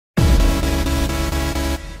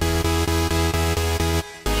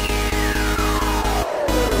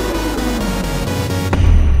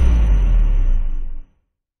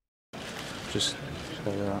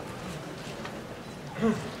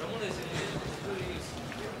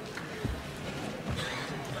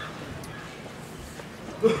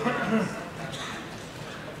Thank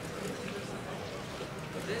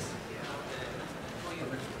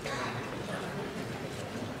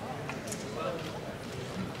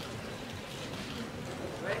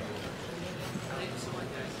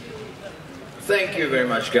you very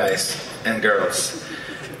much, guys and girls.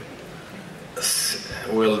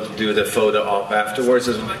 We'll do the photo op afterwards.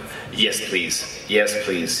 Yes, please. Yes,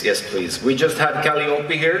 please. Yes, please. We just had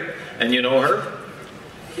Calliope here, and you know her?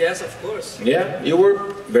 Yes, of course. Yeah, you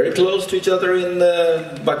were very close to each other in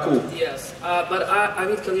Baku. Yes, but I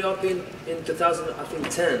met Calliope in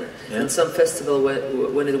 2010, yeah. in some festival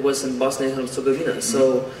when it was in Bosnia and Herzegovina.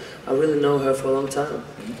 So I really know her for a long time.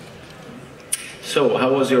 So,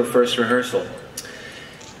 how was your first rehearsal?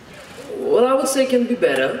 Well, I would say it can be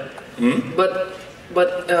better, but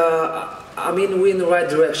I mean we're in the right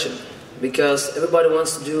direction because everybody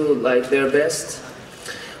wants to do like their best.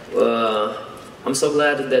 I'm so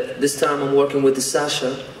glad that this time I'm working with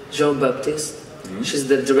Sasha Jean-Baptiste. She's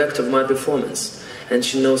the director of my performance, and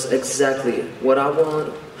she knows exactly what I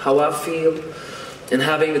want, how I feel, and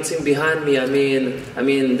having the team behind me. I mean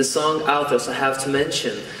the song authors I have to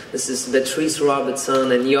mention. This is Beatrice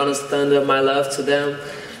Robertson and Jonas Thunder. My love to them.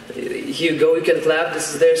 Here you go, you can clap. This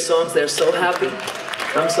is their songs. They're so happy.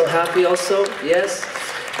 I'm so happy also. Yes.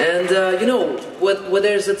 And you know, when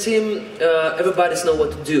there's a team, everybody's know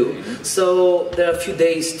what to do. So there are a few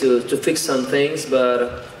days to fix some things,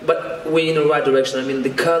 but we're in the right direction. I mean, the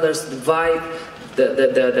colors, the vibe,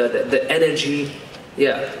 the energy.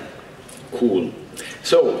 Yeah. Cool.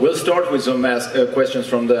 So we'll start with some questions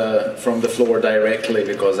from the floor directly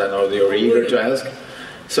because I know you're eager to ask.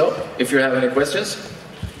 So if you have any questions,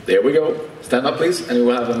 there we go. Stand up, please, and you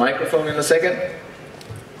will have a microphone in a second.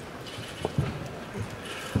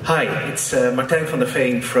 Hi, it's Martijn van der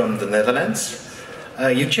Veen from the Netherlands.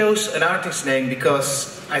 You chose an artist name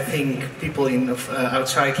because I think people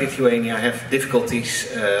outside Lithuania have difficulties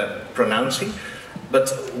pronouncing. But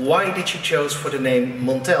why did you choose for the name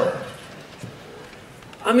Montel?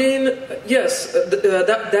 I mean, yes,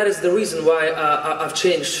 that is the reason why I've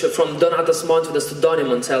changed from Donatas Montvidas to Donny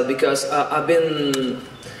Montel, because I've been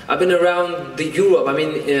around Europe, I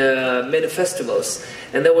mean, many festivals,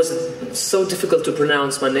 and that was so difficult to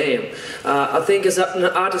pronounce my name. I think as an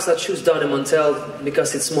artist I choose Donny Montel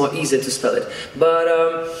because it's more easy to spell it. But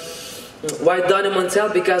why Donny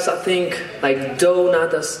Montel? Because I think like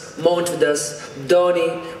Donatas Montvidas,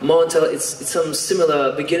 Donny Montel, it's some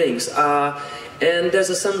similar beginnings. And there's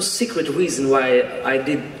some secret reason why I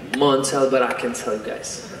did Montel, but I can tell you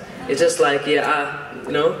guys. It's just like, yeah,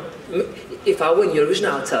 you know, if I win Eurovision,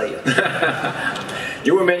 I'll tell you.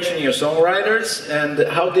 You were mentioning your songwriters, and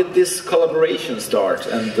how did this collaboration start,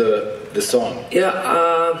 and the song? Yeah,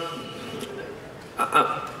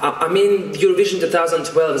 I mean, Eurovision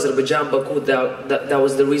 2012, Azerbaijan, Baku, that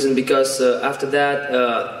was the reason, because after that,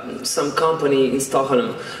 some company in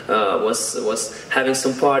Stockholm was having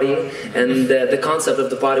some party, and the concept of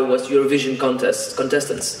the party was Eurovision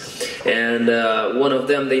contestants. And one of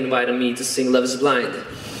them, they invited me to sing Love is Blind.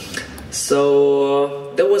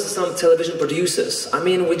 So there was some television producers. I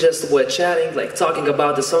mean, we just were chatting, like talking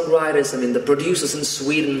about the songwriters. I mean, the producers in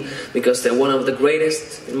Sweden, because they're one of the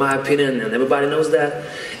greatest, in my opinion, and everybody knows that.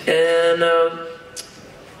 And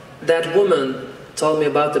that woman told me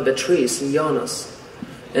about the Beatrice and Jonas,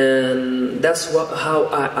 and that's how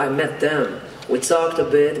I met them. We talked a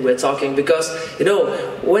bit. We're talking because, you know,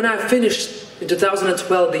 when I finished in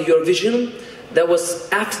 2012 the Eurovision, that was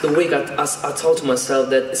after the week I told to myself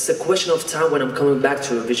that it's a question of time when I'm coming back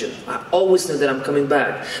to Eurovision. I always knew that I'm coming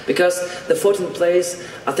back, because the 14th place,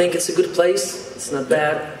 I think it's a good place, it's not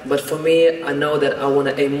bad, but for me, I know that I want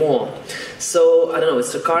to aim more. So, I don't know,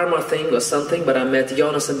 it's a karma thing or something, but I met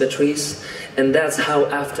Jonas and Beatrice, and that's how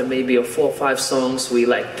after maybe 4 or 5 songs, we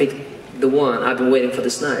like picked the one I've been waiting for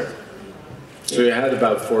this night. So you had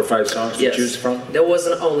about 4 or 5 songs to choose from? There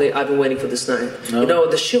wasn't only I've been waiting for this night. No. You know,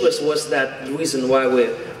 the Shivers was that reason why we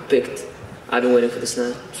picked I've been waiting for this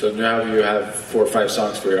night. So now you have 4 or 5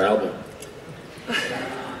 songs for your album?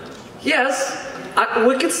 Yes,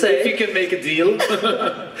 we could say. If you can make a deal.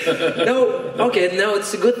 No,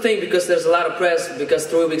 it's a good thing, because there's a lot of press, because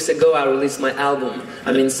 3 weeks ago I released my album.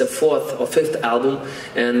 I mean, it's the 4th or 5th album,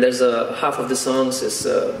 and there's half of the songs is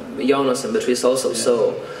Jonas and Beatrice also, yeah.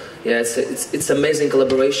 So yeah, it's amazing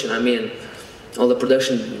collaboration. I mean, all the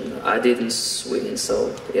production I did in Sweden,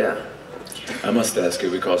 so yeah. I must ask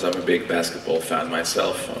you, because I'm a big basketball fan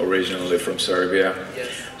myself, originally from Serbia. Yes.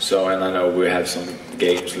 So, and I know we have some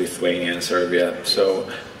games, Lithuania and Serbia. So,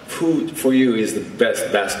 who for you is the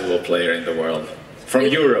best basketball player in the world? From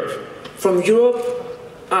Europe? From Europe,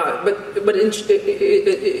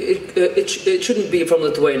 It shouldn't be from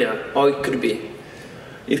Lithuania, or it could be.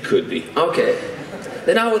 It could be. Okay.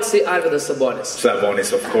 Then I would say Arvidas Sabonis.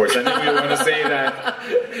 Sabonis, of course. I knew you were going to say that.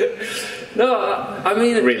 No, I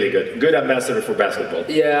mean... Really good. Good ambassador for basketball.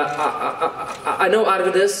 Yeah, I know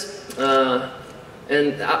Arvidas.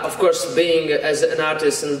 And of course, being as an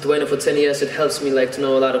artist in Lithuania for 10 years, it helps me like to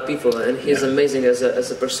know a lot of people. And he's amazing as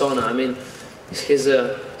a persona. I mean, he's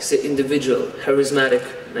an individual, charismatic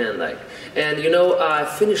man. Like, and you know, I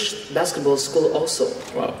finished basketball school also.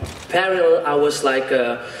 Wow. Parallel, I was like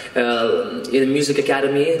in a music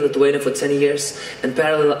academy in Lithuania for 10 years. And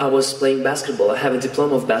parallel, I was playing basketball. I have a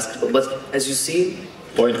diploma of basketball. But as you see,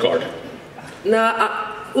 point guard.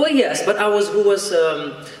 Well, yes, but who was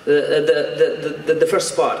the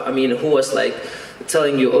first spot? I mean, who was like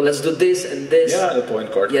telling you, oh, let's do this and this? Yeah, the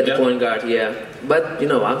point guard. Yeah, the point guard, yeah. But, you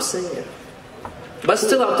know, I'm singing. But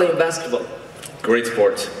still, I'm playing basketball. Great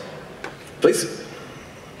sport. Please.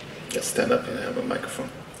 Just stand up and have a microphone.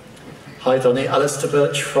 Hi, Donny. Alistair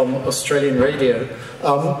Birch from Australian Radio.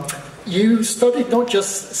 You studied not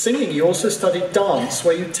just singing, you also studied dance.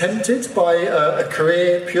 Were you tempted by a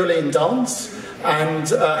career purely in dance? And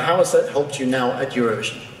how has that helped you now at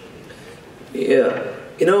Eurovision? Yeah,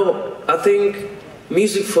 you know, I think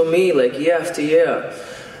music for me, like year after year,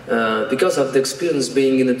 because of the experience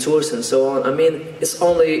being in the tours and so on, I mean, it's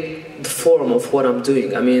only the form of what I'm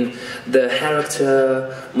doing. I mean, the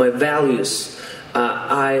character, my values,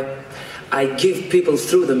 I give people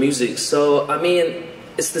through the music. So, I mean,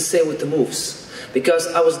 it's the same with the moves. Because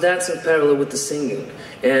I was dancing parallel with the singing,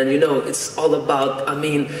 and you know it's all about, I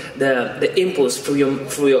mean, the impulse through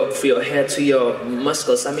your head to your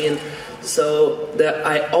muscles. I mean, so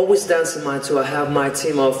I always dance in my tour. I have my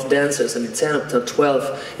team of dancers, I mean 10 up to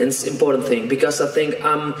 12, and it's an important thing because I think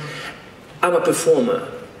I'm a performer.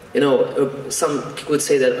 You know, some would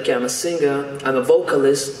say that, okay, I'm a singer, I'm a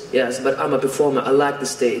vocalist, yes, but I'm a performer. I like the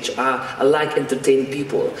stage. I like entertaining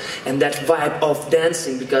people. And that vibe of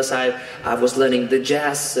dancing, because I was learning the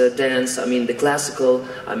jazz dance, I mean the classical,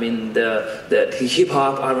 I mean the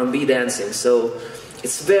hip-hop, R&B dancing. So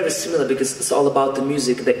it's very similar because it's all about the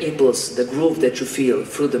music, the impulse, the groove that you feel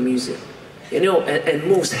through the music. You know, and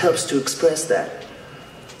moves helps to express that.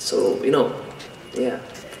 So, you know, yeah.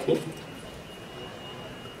 Cool.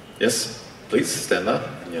 Yes, please stand up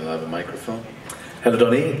and you'll have a microphone. Hello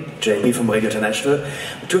Donny, JB from Radio International.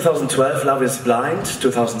 2012, Love is Blind.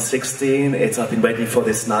 2016, it's I've Been Waiting for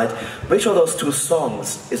This Night. Which of those two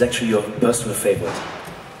songs is actually your personal favorite?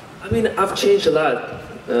 I mean, I've changed a lot.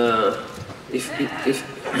 Oh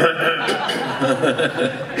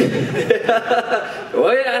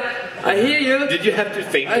yeah, I hear you. Did you have to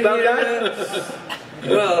think about that?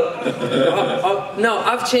 Well, no,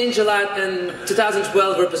 I've changed a lot, and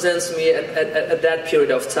 2012 represents me at that period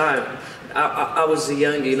of time. I was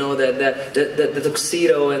young, you know, the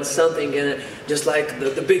tuxedo and something, and just like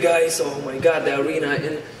the big eyes, oh my God, the arena,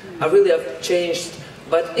 and I really have changed.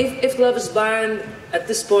 But if Love is Blind, at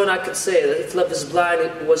this point I could say that if Love is Blind,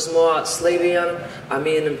 it was more Slavian, I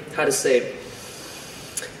mean, how to say,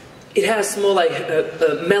 it has more like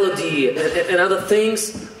a melody and other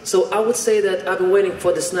things. So I would say that I've Been Waiting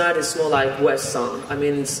for This Night is more like West song. I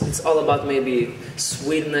mean, it's all about maybe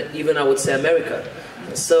Sweden, even I would say America.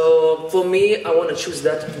 So for me, I want to choose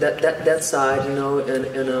that side, you know, and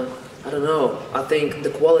I don't know. I think the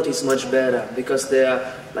quality is much better because they are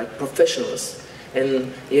like professionals.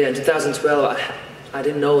 And yeah, in 2012, I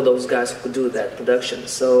didn't know those guys who could do that production.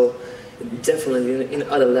 So definitely in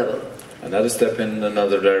other level. Another step in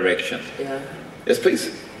another direction. Yeah. Yes, please.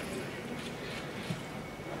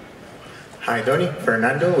 Hi, Donny.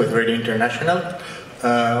 Fernando with Radio International.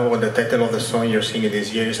 Well, the title of the song you're singing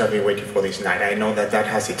this year is I've Been Waiting for This Night. I know that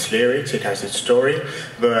has its lyrics, it has its story,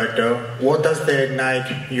 but what does the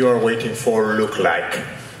night you are waiting for look like,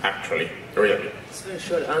 actually, really? It's a very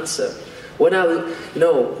short answer. When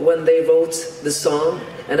when they wrote the song,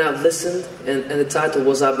 and I listened, and the title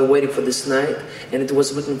was I've Been Waiting for This Night, and it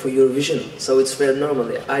was written for Eurovision, so it's very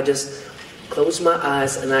normal. I just closed my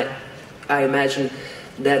eyes, and I imagine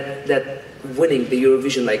that winning the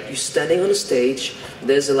Eurovision, like you standing on the stage,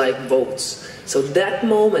 there's like votes. So that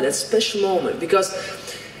moment, that special moment, because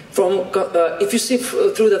if you see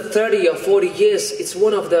through the 30 or 40 years, it's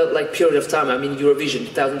one of the like period of time. I mean, Eurovision,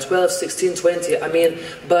 2012, 16, 20. I mean,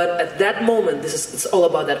 but at that moment, it's all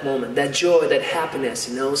about that moment, that joy, that happiness,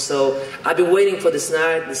 you know. So I've been waiting for this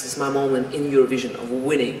night. This is my moment in Eurovision of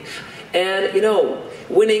winning. And, you know,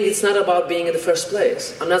 winning, it's not about being in the first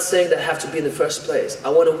place. I'm not saying that I have to be in the first place. I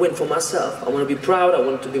want to win for myself. I want to be proud. I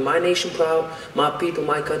want to be my nation proud, my people,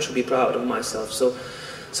 my country be proud of myself. So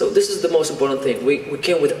So this is the most important thing. We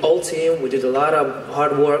came with all team, we did a lot of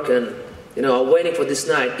hard work, and I'm waiting for this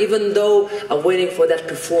night, even though I'm waiting for that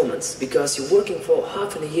performance, because you're working for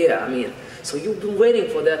half a year, so you've been waiting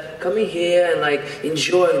for that, coming here and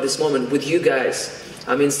enjoying this moment with you guys,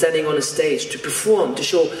 standing on a stage to perform, to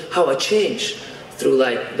show how I changed through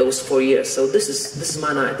those 4 years. So this is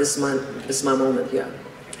my night, this is my moment, yeah.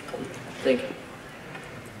 Thank you.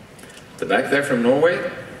 The back there from Norway.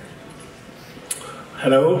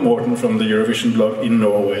 Hello, Morten from the Eurovision blog in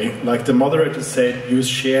Norway. Like the moderator said, you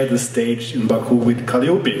share the stage in Baku with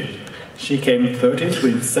Calliope. She came 13th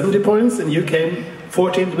with 70 points and you came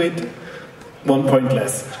 14th with 1 point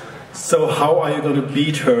less. So how are you going to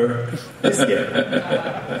beat her this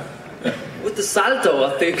year? With the salto,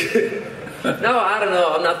 I think. No, I don't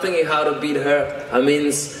know. I'm not thinking how to beat her.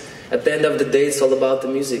 At the end of the day, it's all about the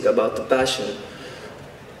music, about the passion.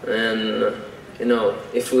 And,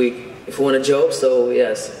 if we want a joke, so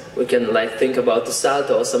yes, we can think about the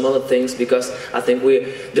salto or some other things, because I think we're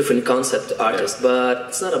different concept artists, but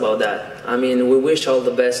it's not about that. We wish all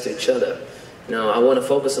the best to each other. I want to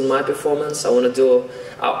focus on my performance. I want to do,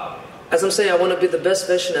 as I'm saying, I want to be the best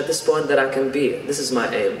version at this point that I can be. This is my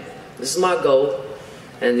aim. This is my goal.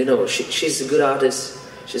 And she's a good artist.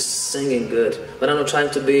 She's singing good, but I'm not trying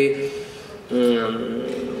to be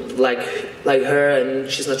like her, and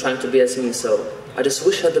she's not trying to be as me. So I just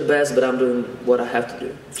wish her the best, but I'm doing what I have to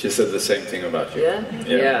do. She said the same thing about you.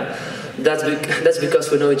 Yeah. That's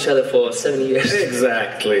because we know each other for 7 years.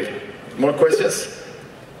 Exactly. More questions?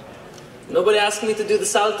 Nobody asked me to do the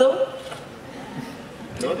salto?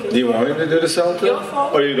 Okay. Do you want him to do the salto? Your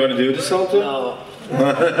fault. Are you going to do the salto? No.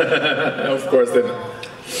 Of course, then.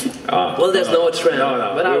 Well, there's no trend.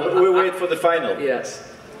 No. But we'll wait for the final. Yes.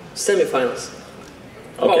 Semi-finals.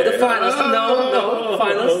 Okay. Oh, the finals. No,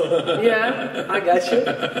 finals. Yeah, I got you.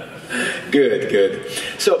 Good.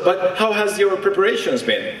 So, but how has your preparations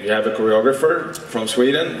been? You have a choreographer from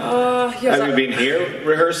Sweden. Yes. Have you been here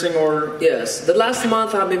rehearsing or? Yes. The last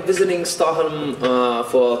month I've been visiting Stockholm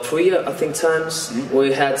for 3, I think, times. Mm-hmm.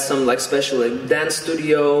 We had some special dance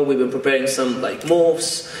studio. We've been preparing some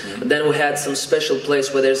moves. Mm-hmm. Then we had some special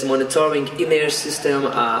place where there's monitoring in-ear system.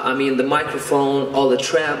 The microphone, all the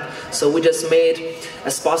tramp. So we just made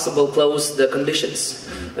as possible close the conditions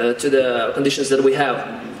to the conditions that we have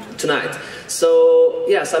tonight. So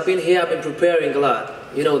yes, I've been here, I've been preparing a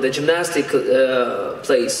lot, the gymnastic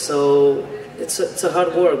place, so it's a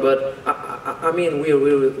hard work, but we're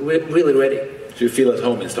really ready. Do you feel at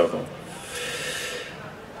home in Stockholm?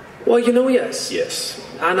 Well, yes.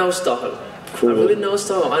 I know Stockholm. Cool. I really know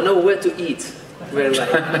Stockholm. I know where to eat. Very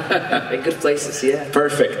good places, yeah.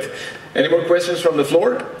 Perfect. Any more questions from the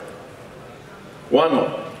floor? One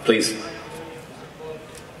more, please.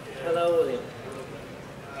 Hello, William.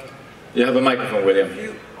 You have a microphone, William.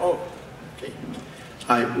 Okay.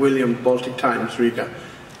 Hi, William, Baltic Times, Riga.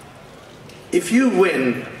 If you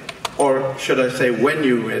win, or should I say when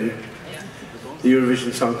you win, the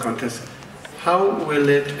Eurovision Song Contest, how will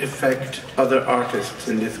it affect other artists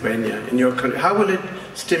in Lithuania, in your country? How will it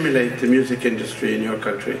stimulate the music industry in your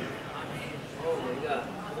country? Oh my God.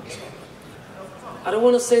 I don't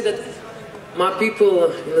want to say that my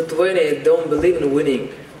people in Lithuania don't believe in winning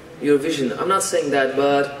Eurovision. I'm not saying that,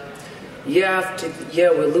 but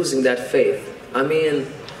we're losing that faith. And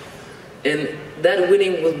that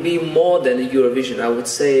winning will be more than Eurovision. I would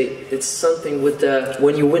say it's something with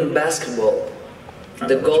when you win basketball,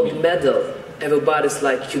 the gold medal, everybody's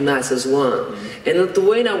unites as one. Mm-hmm. In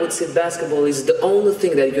Lithuania, I would say basketball is the only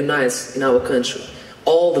thing that unites in our country.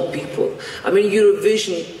 All the people.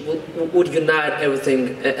 Eurovision would unite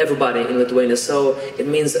everybody in Lithuania, so it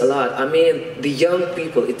means a lot. The young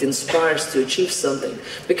people, it inspires to achieve something.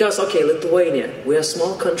 Because, Lithuania, we're a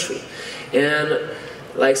small country, and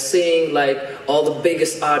seeing all the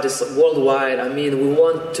biggest artists worldwide, we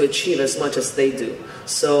want to achieve as much as they do.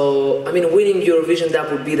 So, winning Eurovision, that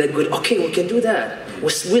would be that good. Okay, we can do that.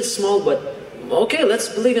 We're small, but okay, let's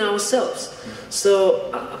believe in ourselves. So,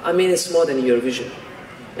 it's more than Eurovision.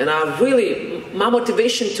 And my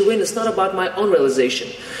motivation to win is not about my own realization.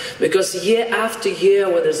 Because year after year,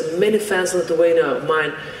 when there's many fans in Lithuania of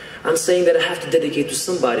mine, I'm saying that I have to dedicate to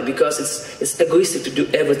somebody, because it's egoistic to do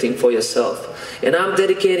everything for yourself. And I'm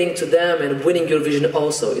dedicating to them, and winning Eurovision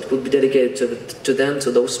also, it will be dedicated to them, to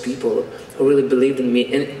those people who really believed in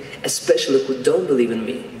me, and especially who don't believe in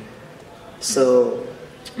me. So...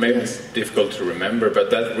 Maybe it's difficult to remember, but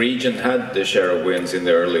that region had the share of wins in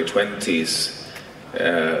the early 20s.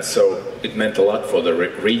 So it meant a lot for the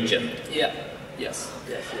region. Yeah. Yes.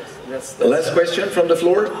 That's the last question from the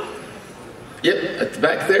floor. Yep, at the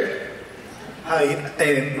back there.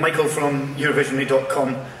 Hi, Michael from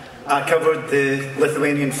Eurovision.com. I covered the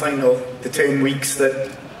Lithuanian final, the 10 weeks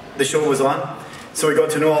that the show was on, so we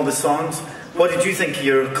got to know all the songs. What did you think of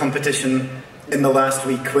your competition in the last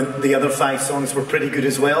week when the other 5 songs were pretty good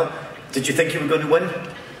as well? Did you think you were going to win?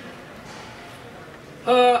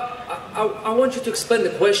 I want you to explain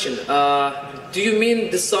the question. Do you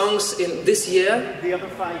mean the songs in this year? The other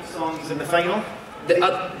 5 songs in the final?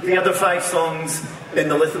 The other 5 songs in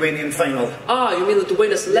the Lithuanian final. Ah, you mean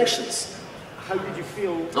Lithuanian selections? How did you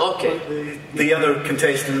feel about the other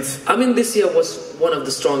contestants? I mean, this year was one of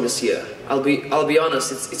the strongest year. I'll be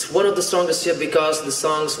honest. It's one of the strongest year because the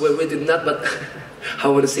songs were really not. But I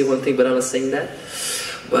want to say one thing, but I'm not saying that.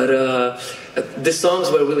 But the songs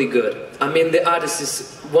were really good. I mean, the artist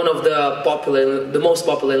is one of the most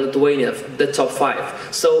popular in Lithuania, the top 5.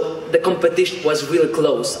 So the competition was really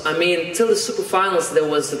close. I mean, till the super finals there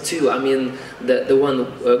was the 2. I mean, the one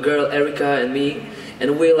girl Erica and me.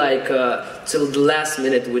 And we till the last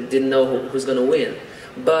minute we didn't know who's gonna win,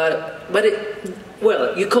 but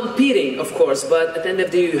you're competing, of course. But at the end of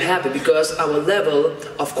the day, you're happy because our level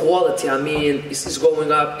of quality, I mean, is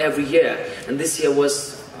going up every year. And this year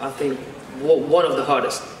was, I think, one of the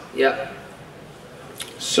hardest. Yeah.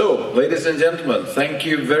 So, ladies and gentlemen, thank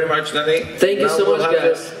you very much, Dani. Thank you so much,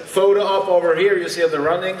 guys. Photo up over here. You see the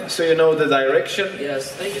running, so you know the direction.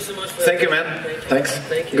 Yes. Thank you so much. Thank you, man. Thanks.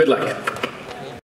 Thank you. Good luck.